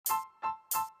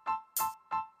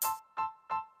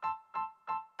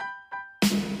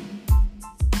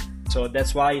So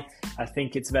that's why I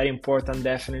think it's very important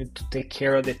definitely to take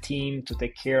care of the team, to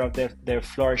take care of their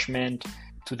flourishment,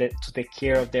 to take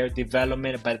care of their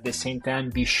development, but at the same time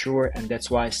be sure, and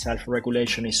that's why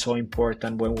self-regulation is so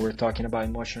important when we're talking about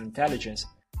emotional intelligence,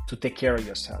 to take care of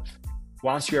yourself.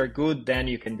 Once you are good, then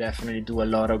you can definitely do a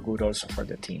lot of good also for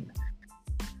the team.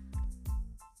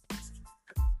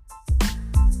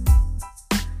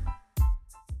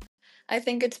 I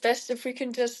think it's best if we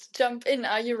can just jump in.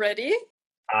 Are you ready?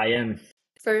 I am.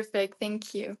 Perfect,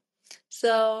 thank you.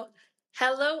 So,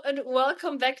 hello and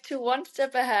welcome back to One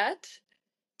Step Ahead.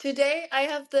 Today I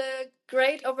have the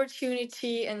great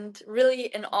opportunity and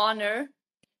really an honor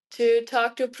to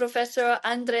talk to Professor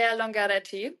Andrea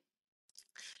Longaretti,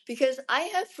 because I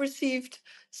have received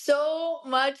so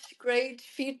much great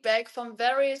feedback from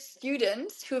various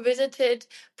students who visited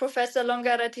Professor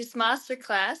Longaretti's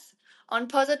masterclass on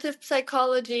positive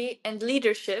psychology and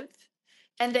leadership.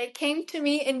 And they came to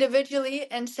me individually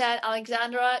and said,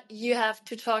 Alexandra, you have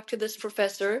to talk to this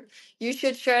professor. You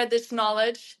should share this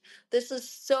knowledge. This is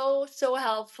so, so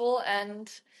helpful.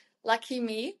 And lucky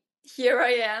me, here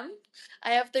I am.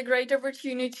 I have the great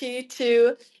opportunity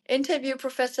to interview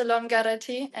Professor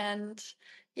Longaretti. And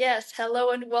yes, hello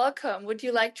and welcome. Would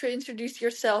you like to introduce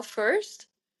yourself first?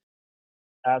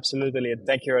 Absolutely.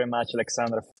 Thank you very much,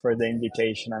 Alexandra, for the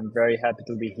invitation. I'm very happy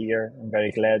to be here. I'm very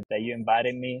glad that you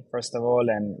invited me, first of all,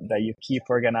 and that you keep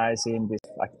organizing these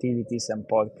activities and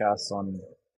podcasts on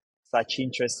such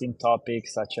interesting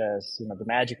topics, such as, the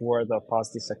magic word of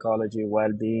positive psychology,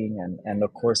 well-being, and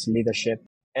of course, leadership.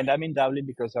 And I'm in Dublin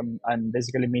because I'm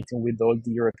basically meeting with all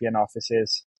the European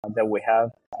offices that we have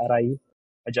at IE.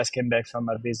 I just came back from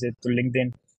a visit to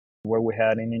LinkedIn, where we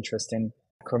had an interesting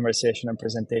conversation and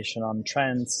presentation on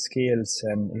trends, skills,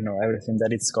 and everything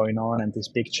that is going on, and this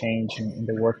big change in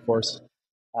the workforce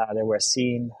that we're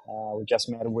seeing. We just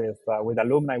met with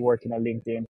alumni working at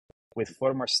LinkedIn, with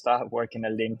former staff working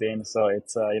at LinkedIn. So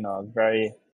it's a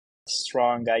very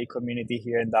strong IE community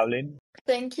here in Dublin.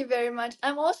 Thank you very much.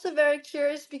 I'm also very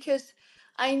curious because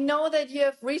I know that you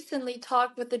have recently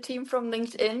talked with the team from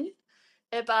LinkedIn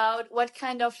about what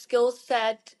kind of skill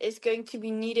set is going to be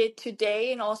needed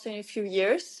today and also in a few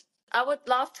years. I would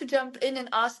love to jump in and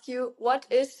ask you, what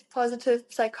is positive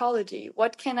psychology?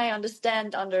 What can I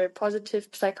understand under positive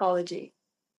psychology?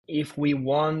 If we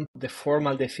want the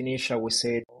formal definition, I would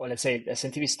say, or let's say a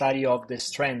scientific study of the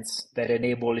strengths that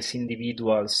enables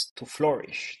individuals to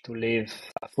flourish, to live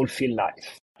a fulfilled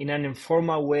life. In an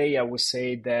informal way, I would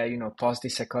say that,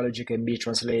 positive psychology can be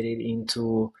translated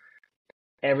into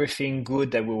everything good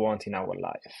that we want in our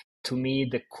life. To me,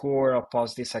 the core of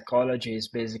positive psychology is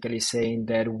basically saying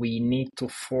that we need to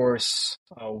force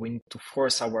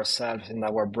ourselves and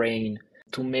our brain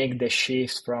to make the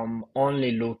shift from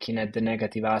only looking at the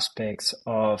negative aspects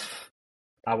of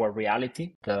our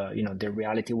reality, the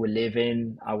reality we live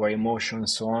in, our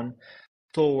emotions, so on,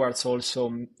 towards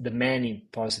also the many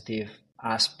positive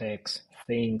aspects,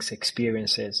 things,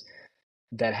 experiences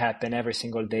that happen every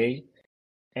single day,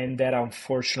 and that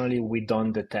unfortunately we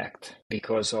don't detect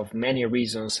because of many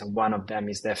reasons, and one of them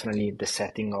is definitely the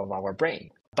setting of our brain.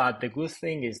 But the good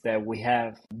thing is that we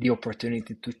have the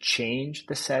opportunity to change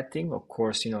the setting. Of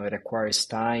course, it requires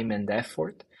time and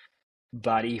effort,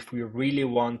 but if we really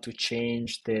want to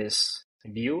change this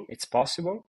view, it's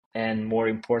possible, and more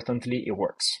importantly, it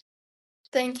works.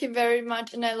 Thank you very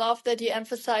much, and I love that you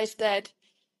emphasize that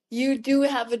you do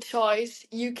have a choice.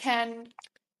 You can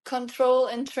control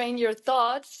and train your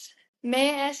thoughts.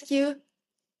 May I ask you,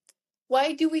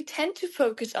 why do we tend to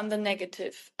focus on the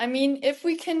negative? I mean, if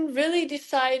we can really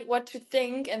decide what to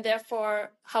think and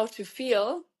therefore how to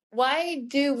feel, why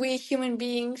do we human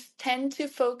beings tend to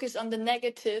focus on the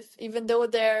negative, even though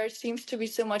there seems to be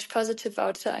so much positive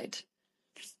outside?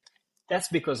 That's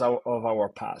because of our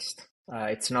past.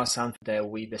 It's not something that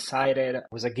we decided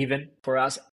was a given for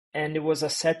us. And it was a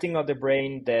setting of the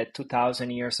brain that 2,000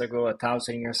 years ago,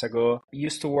 1,000 years ago,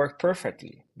 used to work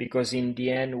perfectly. Because in the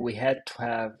end, we had to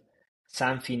have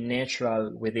something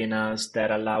natural within us that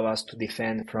allow us to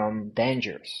defend from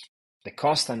dangers, the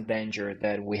constant danger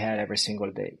that we had every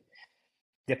single day.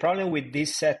 The problem with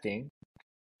this setting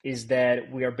is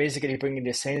that we are basically bringing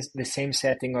the same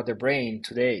setting of the brain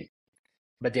today.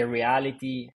 But the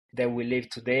reality that we live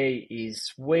today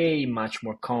is way much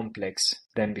more complex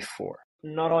than before.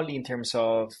 Not only in terms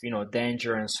of,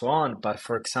 danger and so on, but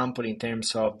for example, in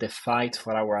terms of the fight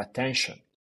for our attention.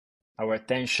 Our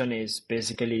attention is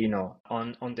basically,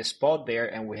 on the spot there,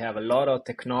 and we have a lot of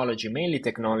technology, mainly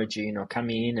technology,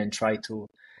 coming in and try to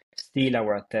steal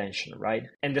our attention, right?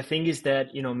 And the thing is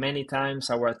that, many times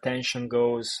our attention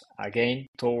goes again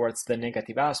towards the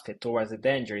negative aspect, towards the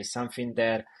danger. It's something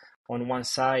that On one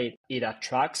side, it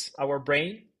attracts our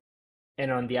brain,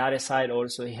 and on the other side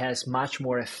also it has much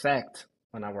more effect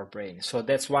on our brain. So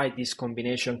that's why this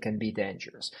combination can be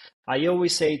dangerous. I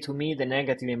always say, to me, the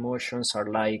negative emotions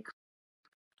are like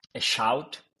a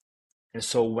shout. And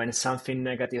so when something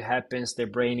negative happens, the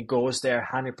brain goes there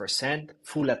 100%,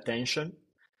 full attention,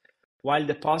 while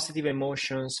the positive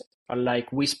emotions are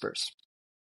like whispers.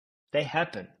 They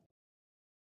happen,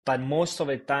 but most of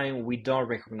the time we don't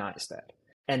recognize that.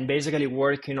 And basically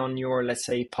working on your, let's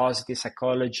say, positive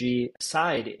psychology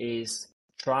side is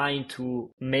trying to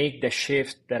make the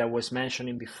shift that I was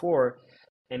mentioning before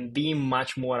and being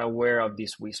much more aware of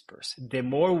these whispers. The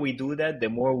more we do that, the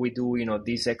more we do,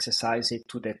 these exercises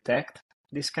to detect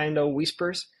this kind of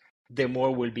whispers, the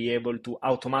more we'll be able to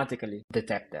automatically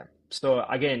detect them. So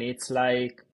again, it's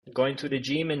like going to the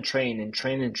gym and train and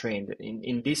train and train.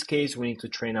 In this case, we need to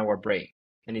train our brain,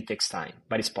 and it takes time,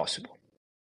 but it's possible.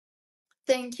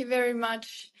 Thank you very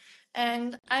much.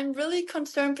 And I'm really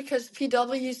concerned because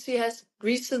PwC has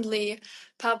recently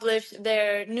published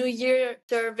their New Year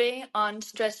survey on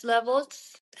stress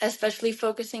levels, especially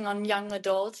focusing on young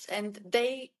adults. And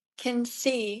they can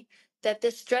see that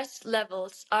the stress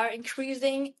levels are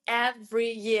increasing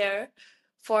every year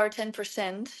for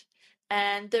 10%.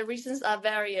 And the reasons are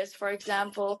various. For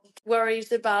example,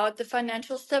 worries about the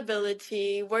financial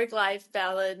stability, work-life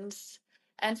balance,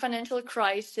 and financial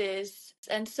crisis,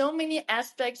 and so many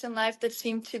aspects in life that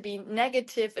seem to be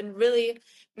negative and really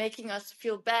making us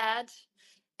feel bad.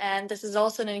 And this is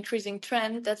also an increasing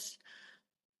trend. That's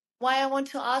why I want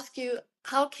to ask you,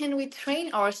 how can we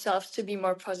train ourselves to be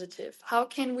more positive? How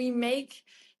can we make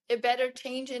a better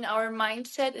change in our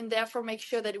mindset and therefore make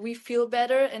sure that we feel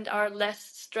better and are less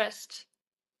stressed?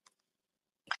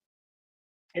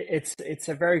 It's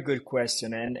a very good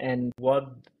question, and what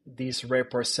this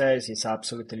report says is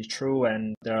absolutely true.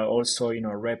 And there are also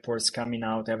reports coming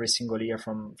out every single year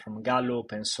from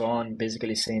Gallup and so on,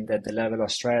 basically saying that the level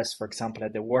of stress, for example,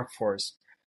 at the workforce,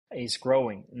 is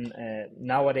growing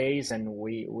nowadays. And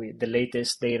we the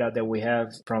latest data that we have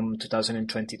from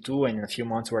 2022, and in a few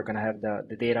months we're going to have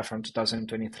the data from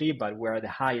 2023, but we're at the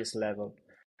highest level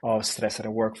of stress at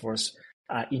the workforce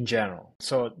in general.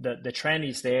 So the trend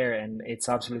is there, and it's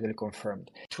absolutely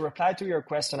confirmed. To reply to your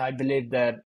question, I believe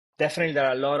that definitely there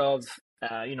are a lot of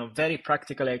very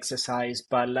practical exercise,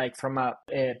 but like from a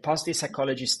positive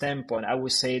psychology standpoint, I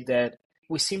would say that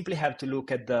we simply have to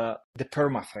look at the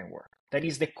PERMA framework. That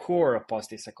is the core of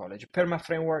positive psychology. PERMA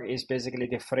framework is basically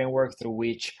the framework through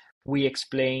which we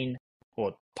explain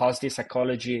what positive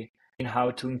psychology and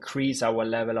how to increase our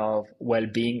level of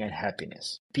well-being and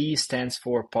happiness. P stands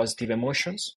for positive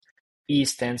emotions. E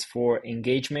stands for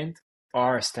engagement.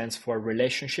 R stands for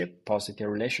relationship, positive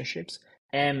relationships.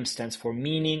 M stands for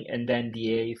meaning, and then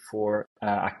the A for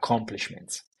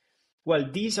accomplishments. Well,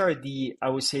 these are I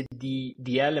would say,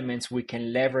 the elements we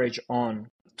can leverage on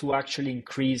to actually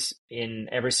increase in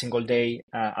every single day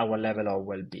our level of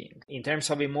well-being. In terms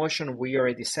of emotion, we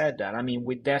already said that. I mean,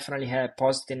 we definitely have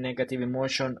positive, negative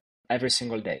emotion every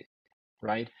single day,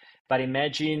 right? But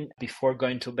imagine before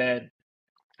going to bed,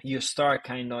 you start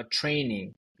kind of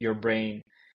training your brain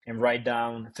and write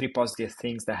down 3 positive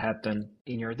things that happen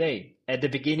in your day. At the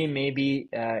beginning, maybe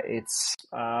it's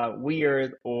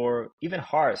weird or even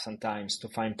hard sometimes to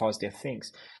find positive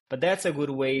things, but that's a good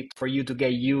way for you to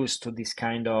get used to this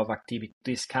kind of activity,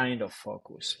 this kind of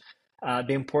focus.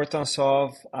 The importance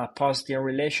of a positive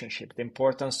relationship, the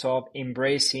importance of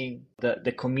embracing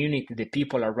the community, the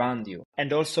people around you.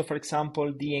 And also, for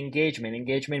example, the engagement.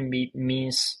 Engagement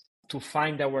means to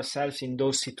find ourselves in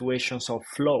those situations of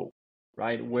flow,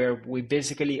 right? Where we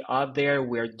basically are there,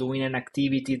 we're doing an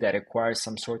activity that requires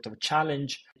some sort of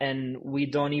challenge, and we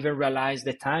don't even realize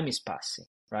the time is passing,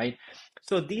 right?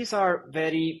 So these are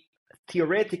very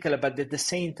theoretical, but at the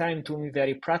same time, to me,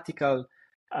 very practical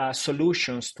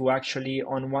solutions to actually,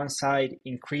 on one side,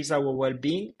 increase our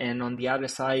well-being, and on the other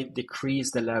side,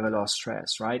 decrease the level of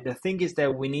stress, right? The thing is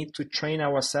that we need to train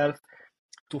ourselves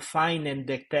to find and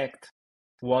detect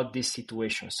what these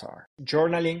situations are.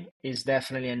 Journaling is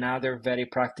definitely another very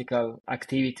practical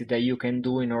activity that you can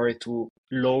do in order to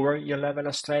lower your level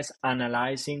of stress,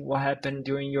 analyzing what happened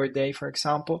during your day, for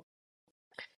example.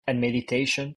 And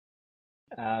meditation,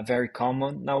 very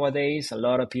common nowadays. A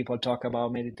lot of people talk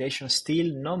about meditation.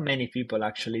 Still, not many people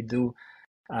actually do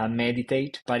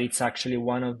meditate, but it's actually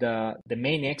one of the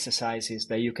main exercises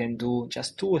that you can do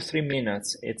just 2 or 3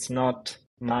 minutes. It's not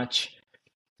much,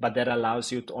 but that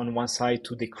allows you to, on one side,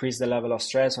 to decrease the level of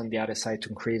stress, on the other side to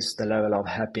increase the level of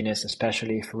happiness,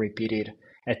 especially if repeated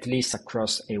at least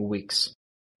across a weeks.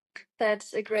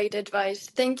 That's a great advice.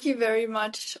 Thank you very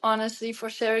much, honestly, for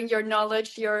sharing your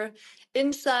knowledge, your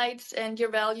insights, and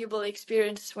your valuable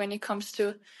experience when it comes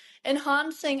to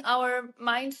enhancing our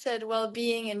mindset, well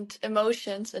being, and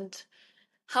emotions, and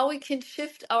how we can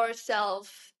shift ourselves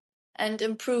and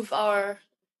improve our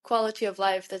quality of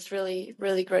life. That's really,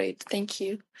 really great. Thank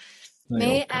you. You're May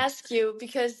I welcome. ask you,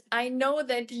 because I know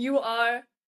that you are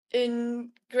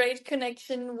in great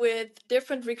connection with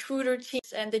different recruiter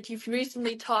teams and that you've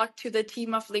recently talked to the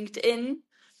team of LinkedIn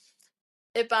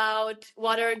about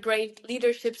what are great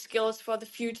leadership skills for the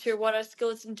future, what are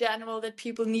skills in general that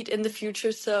people need in the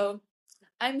future. So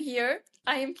I'm here.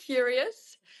 I am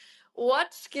curious.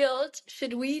 What skills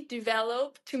should we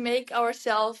develop to make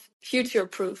ourselves future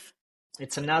proof?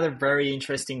 It's another very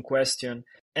interesting question.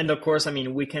 And of course, I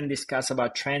mean, we can discuss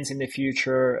about trends in the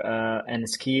future and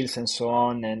skills and so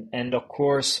on. And of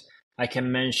course, I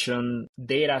can mention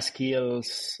data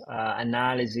skills,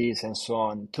 analysis, and so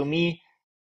on. To me,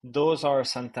 those are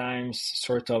sometimes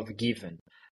sort of given.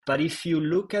 But if you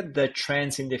look at the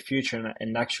trends in the future,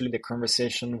 and actually the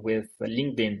conversation with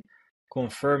LinkedIn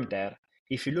confirmed that,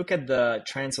 if you look at the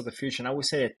trends of the future, I would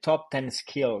say the top 10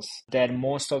 skills that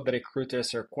most of the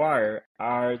recruiters require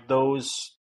are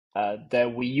those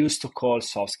that we used to call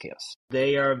soft skills.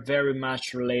 They are very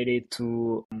much related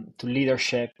to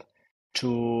leadership,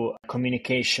 to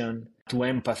communication, to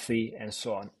empathy, and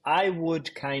so on. I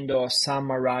would kind of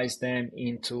summarize them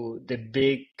into the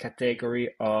big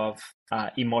category of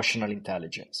emotional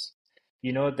intelligence.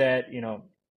 You know that,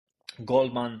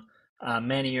 Goldman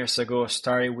many years ago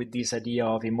started with this idea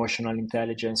of emotional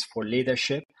intelligence for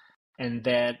leadership, and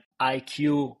that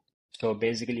IQ, so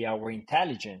basically our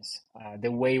intelligence,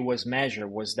 the way it was measured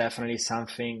was definitely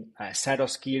something, a set of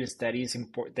skills that is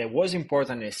important, that was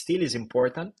important and still is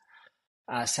important,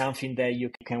 something that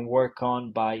you can work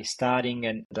on by studying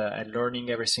and learning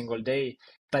every single day.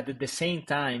 But at the same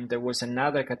time, there was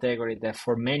another category that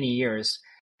for many years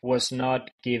was not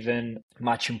given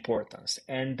much importance,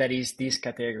 and that is this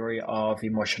category of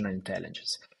emotional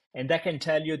intelligence. And I can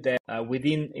tell you that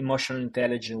within emotional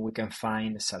intelligence, we can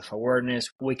find self awareness,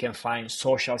 we can find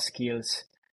social skills,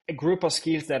 a group of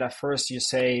skills that at first you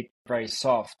say very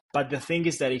soft. But the thing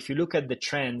is that if you look at the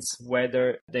trends,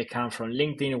 whether they come from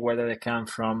LinkedIn, whether they come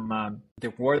from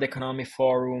the World Economic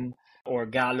Forum or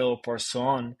Gallup or so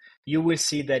on, you will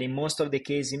see that in most of the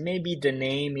cases, maybe the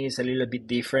name is a little bit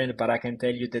different, but I can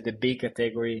tell you that the big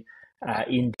category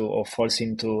into or falls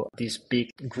into this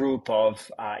big group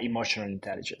of emotional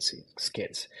intelligence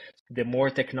skills. The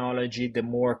more technology, the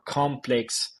more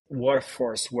complex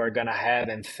workforce we're gonna have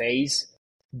and face,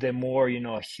 the more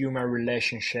human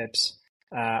relationships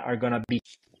are gonna be.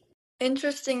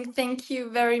 Interesting. Thank you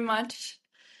very much.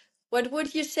 What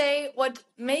would you say? What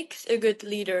makes a good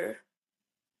leader?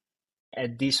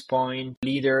 At this point,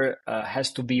 leader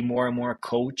has to be more and more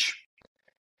coach,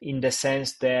 in the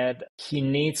sense that he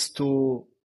needs to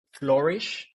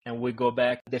flourish. And we go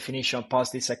back to the definition of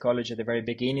positive psychology at the very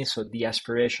beginning. So the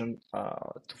aspiration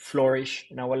to flourish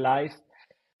in our life,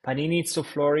 but he needs to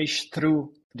flourish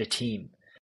through the team.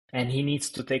 And he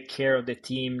needs to take care of the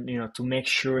team, to make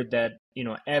sure that,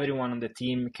 everyone on the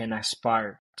team can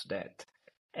aspire to that.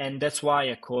 And that's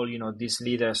why I call, this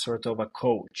leader sort of a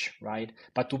coach, right?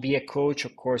 But to be a coach,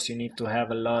 of course, you need to have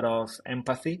a lot of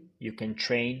empathy. You can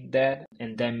train that.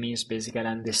 And that means basically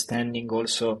understanding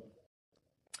also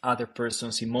other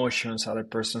person's emotions, other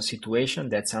person's situation.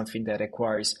 That's something that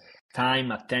requires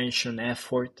time, attention,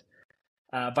 effort.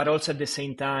 But also at the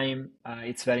same time,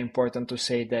 it's very important to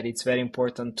say that it's very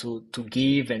important to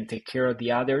give and take care of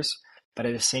the others. But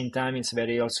at the same time, it's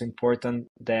very also important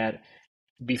that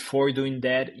before doing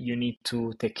that, you need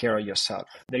to take care of yourself.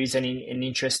 There is an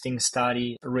interesting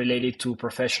study related to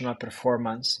professional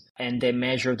performance, and they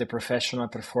measure the professional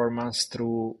performance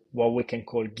through what we can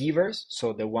call givers.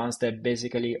 So the ones that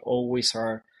basically always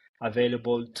are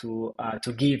available to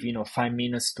give 5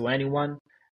 minutes to anyone.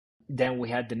 Then we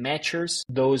had the matchers,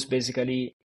 those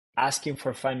basically asking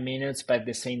for 5 minutes, but at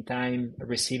the same time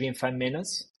receiving 5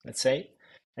 minutes, let's say.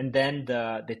 And then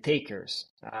the takers,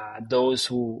 those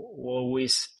who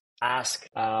always ask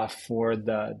for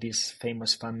these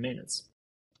famous 5 minutes.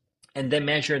 And they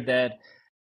measure that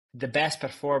the best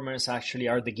performers actually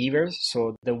are the givers,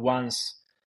 so the ones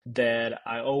that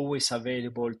are always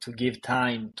available to give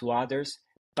time to others.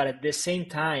 But at the same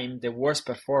time, the worst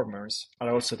performers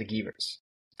are also the givers.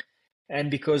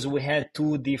 And because we had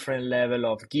two different level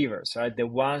of givers, right? The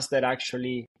ones that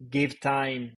actually give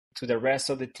time to the rest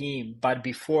of the team, but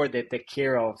before they take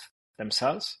care of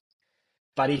themselves.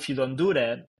 But if you don't do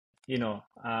that,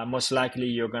 most likely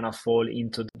you're gonna fall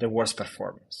into the worst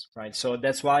performance, right? So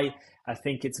that's why I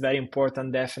think it's very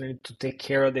important, definitely, to take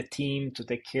care of the team, to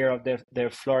take care of their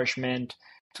flourishment,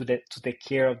 to take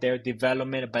care of their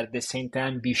development, but at the same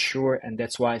time, be sure, and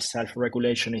that's why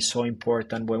self-regulation is so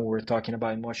important when we're talking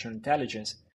about emotional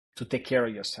intelligence, to take care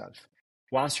of yourself.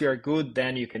 Once you are good,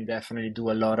 then you can definitely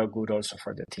do a lot of good also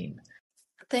for the team.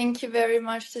 Thank you very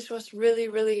much. This was really,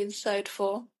 really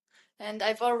insightful. And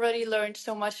I've already learned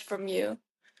so much from you.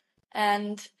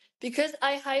 And because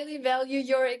I highly value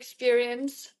your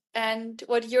experience and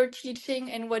what you're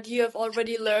teaching and what you have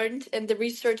already learned and the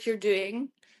research you're doing,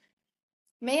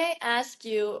 may I ask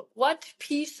you, what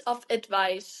piece of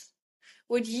advice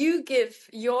would you give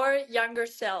your younger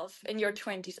self in your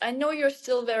 20s? I know you're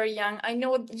still very young. I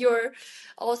know you're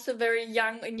also very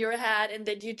young in your head and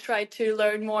that you try to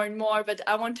learn more and more, but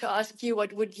I want to ask you,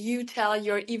 what would you tell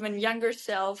your even younger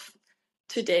self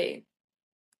today?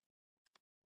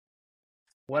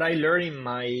 What I learned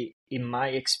in my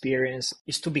experience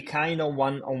is to be kind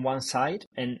on one side,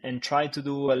 and try to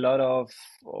do a lot of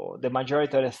the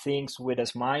majority of the things with a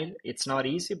smile. It's not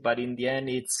easy, but in the end,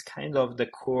 it's kind of the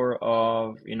core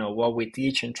of what we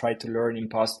teach and try to learn in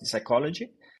positive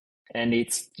psychology. And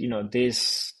it's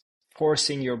this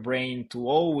forcing your brain to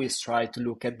always try to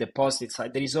look at the positive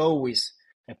side. There is always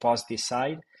a positive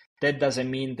side. That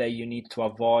doesn't mean that you need to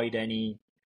avoid any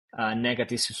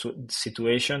negative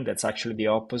situation. That's actually the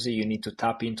opposite. You need to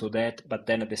tap into that, but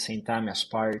then at the same time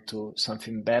aspire to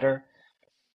something better.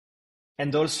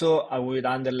 And also, I would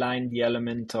underline the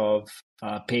element of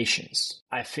patience.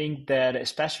 I think that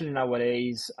especially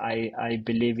nowadays, I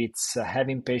believe it's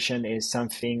having patience is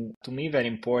something to me very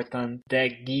important,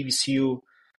 that gives you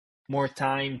more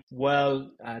time,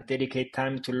 dedicate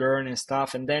time to learn and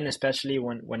stuff. And then especially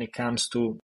when it comes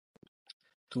to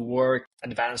work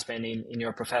advancement in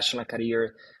your professional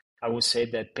career, I would say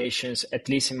that patience, at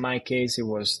least in my case, it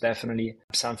was definitely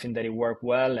something that it worked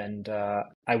well, and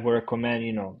I would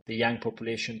recommend the young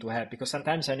population to have, because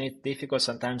sometimes I know it's difficult.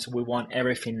 Sometimes we want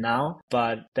everything now,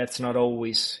 but that's not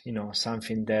always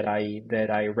something that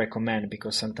I recommend,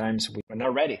 because sometimes we're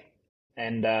not ready,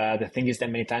 and the thing is that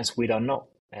many times we don't know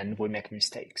and we make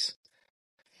mistakes.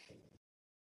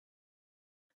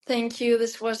 Thank you.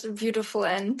 This was a beautiful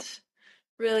end.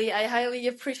 Really, I highly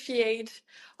appreciate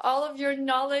all of your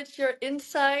knowledge, your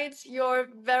insights, your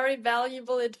very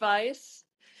valuable advice.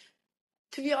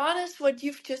 To be honest, what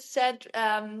you've just said,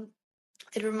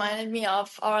 it reminded me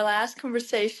of our last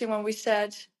conversation when we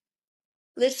said,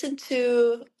 listen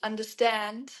to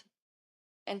understand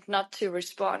and not to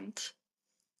respond.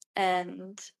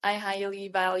 And I highly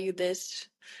value this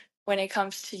when it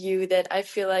comes to you, that I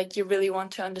feel like you really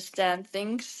want to understand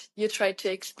things. You try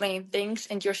to explain things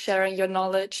and you're sharing your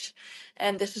knowledge.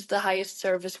 And this is the highest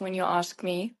service when you ask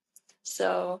me.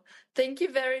 So thank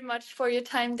you very much for your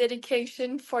time,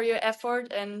 dedication, for your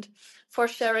effort, and for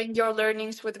sharing your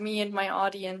learnings with me and my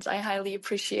audience. I highly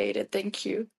appreciate it. Thank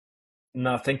you.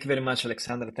 No, thank you very much,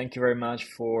 Alexandra. Thank you very much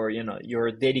for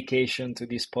your dedication to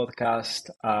this podcast.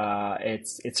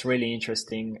 It's really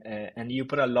interesting, and you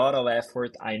put a lot of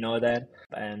effort. I know that,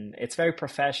 and it's very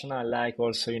professional. I like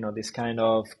also this kind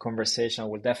of conversation. I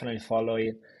will definitely follow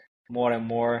it more and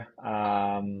more.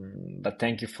 But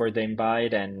thank you for the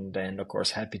invite, and of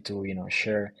course happy to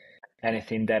share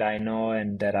anything that I know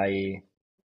and that I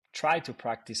try to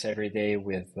practice every day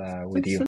with you.